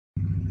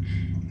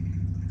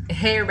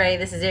Hey everybody,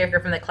 this is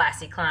Erica from the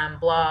Classy Climb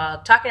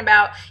blog, talking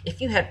about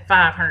if you had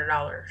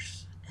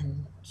 $500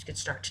 and you could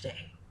start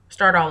today,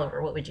 start all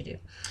over, what would you do?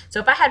 So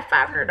if I had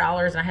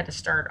 $500 and I had to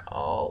start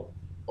all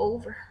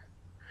over,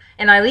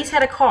 and I at least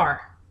had a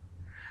car,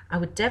 I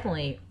would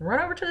definitely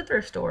run over to the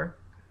thrift store,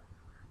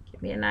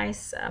 get me a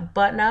nice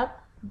button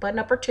up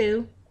or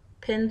two,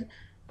 pin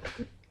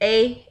what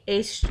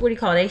do you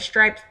call it? A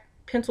striped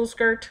pencil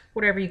skirt,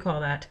 whatever you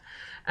call that,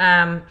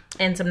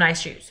 and some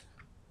nice shoes.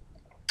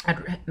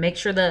 I'd make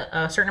sure that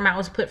a certain amount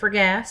was put for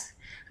gas.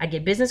 I'd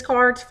get business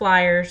cards,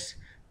 flyers,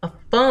 a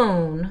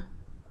phone,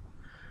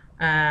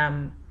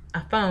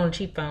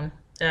 cheap phone.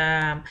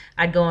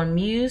 I'd go on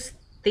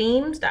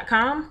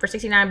musethemes.com for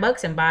 69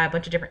 bucks and buy a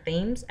bunch of different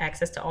themes,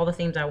 access to all the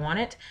themes I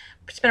wanted.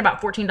 Spent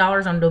about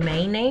 $14 on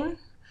domain name.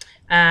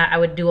 I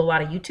would do a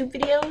lot of YouTube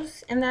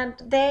videos in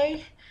that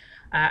day.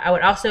 I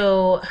would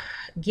also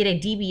get a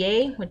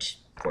DBA, which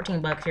 14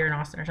 bucks here in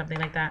Austin or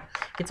something like that.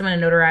 Get someone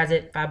to notarize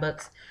it, 5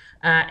 bucks.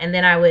 And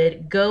then I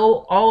would go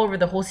all over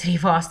the whole city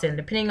of Austin,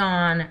 depending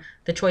on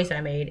the choice I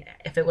made.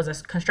 If it was a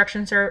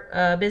construction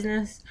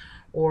business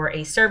or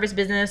a service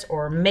business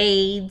or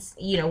maids,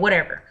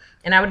 whatever.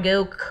 And I would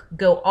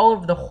go all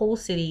over the whole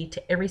city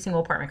to every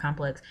single apartment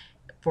complex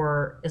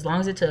for as long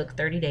as it took,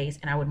 30 days.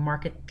 And I would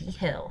market the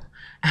hell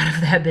out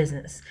of that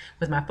business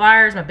with my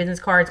flyers, my business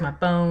cards, my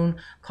phone,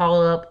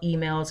 call up,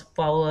 emails,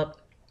 follow up,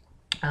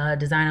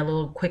 design a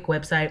little quick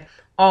website,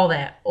 all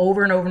that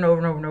over and over and over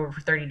and over and over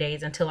for 30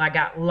 days until I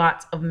got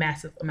lots of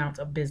massive amounts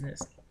of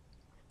business.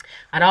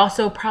 I'd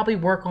also probably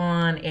work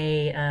on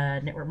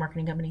a network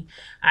marketing company.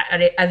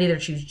 I'd either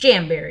choose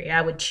Jamiberry,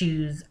 I would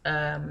choose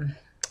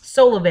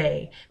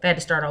Solvalei if I had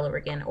to start all over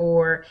again,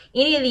 or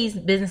any of these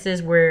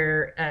businesses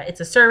where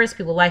it's a service,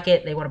 people like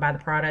it, they want to buy the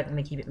product and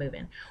they keep it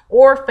moving,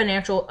 or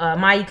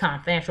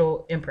Myecon,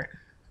 financial imprint.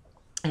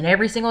 And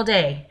every single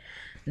day,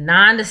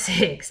 9 to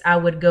 6, I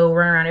would go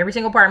run around every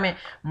single apartment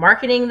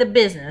marketing the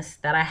business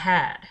that I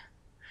had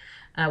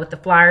with the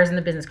flyers and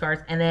the business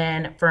cards. And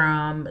then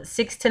from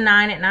 6 to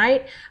 9 at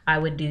night, I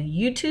would do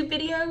YouTube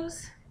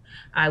videos.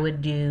 I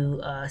would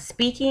do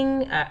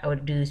speaking. I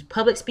would do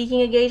public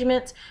speaking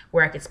engagements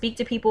where I could speak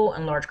to people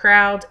in large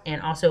crowds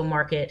and also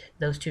market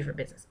those 2 for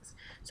businesses.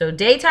 So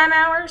daytime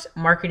hours,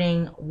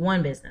 marketing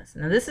 1 business.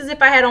 Now this is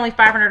if I had only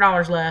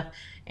 $500 left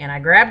and I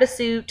grabbed a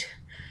suit,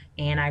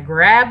 and I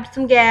grabbed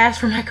some gas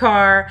for my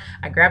car.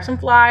 I grabbed some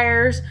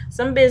flyers,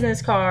 some business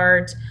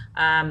cards,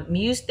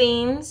 Muse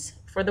themes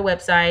for the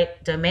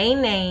website,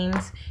 domain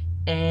names,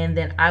 and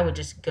then I would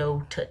just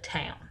go to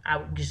town. I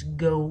would just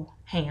go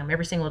ham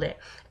every single day.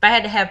 If I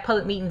had to have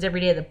public meetings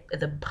every day at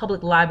the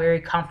public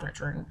library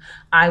conference room,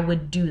 I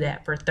would do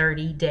that for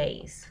 30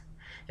 days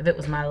if it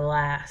was my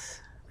last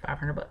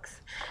 500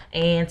 bucks.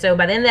 And so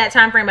by the end of that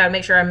time frame, I would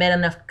make sure I met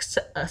enough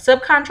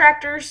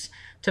subcontractors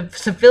to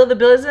fill the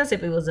business.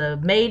 If it was a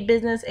maid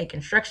business, a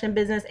construction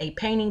business, a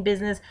painting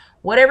business,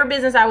 whatever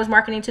business I was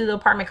marketing to the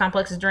apartment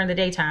complexes during the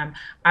daytime,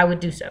 I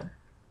would do so.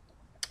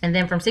 And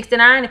then from 6 to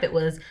 9, if it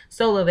was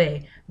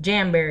Solvalei,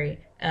 Jamiberry,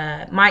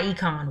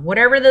 Myecon,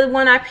 whatever the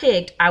one I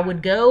picked, I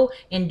would go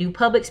and do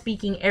public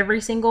speaking every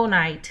single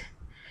night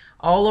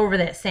all over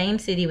that same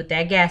city with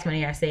that gas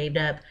money I saved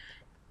up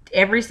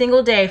every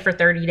single day for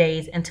 30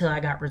 days until I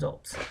got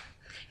results.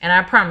 And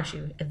I promise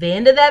you, at the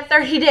end of that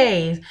 30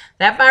 days,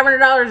 that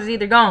 $500 is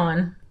either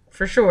gone,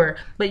 for sure,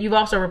 but you've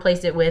also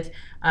replaced it with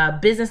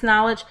business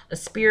knowledge, a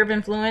sphere of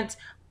influence,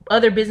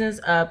 other business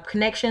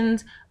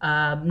connections,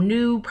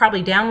 new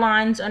probably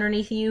downlines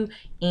underneath you,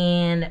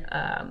 and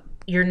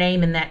your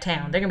name in that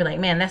town. They're going to be like,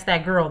 man, that's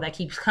that girl that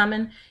keeps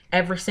coming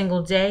every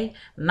single day,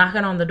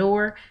 knocking on the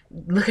door,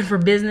 looking for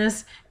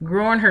business,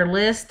 growing her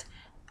list.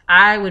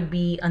 I would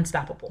be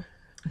unstoppable.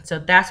 So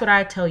that's what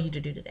I tell you to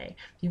do today.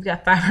 If you've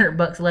got 500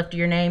 bucks left to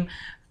your name,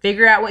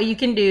 figure out what you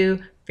can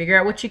do, figure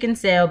out what you can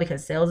sell,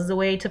 because sales is a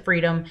way to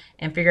freedom,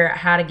 and figure out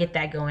how to get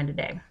that going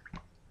today.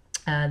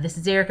 This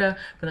is Erica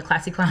from the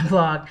Classy Climb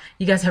blog.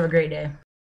 You guys have a great day.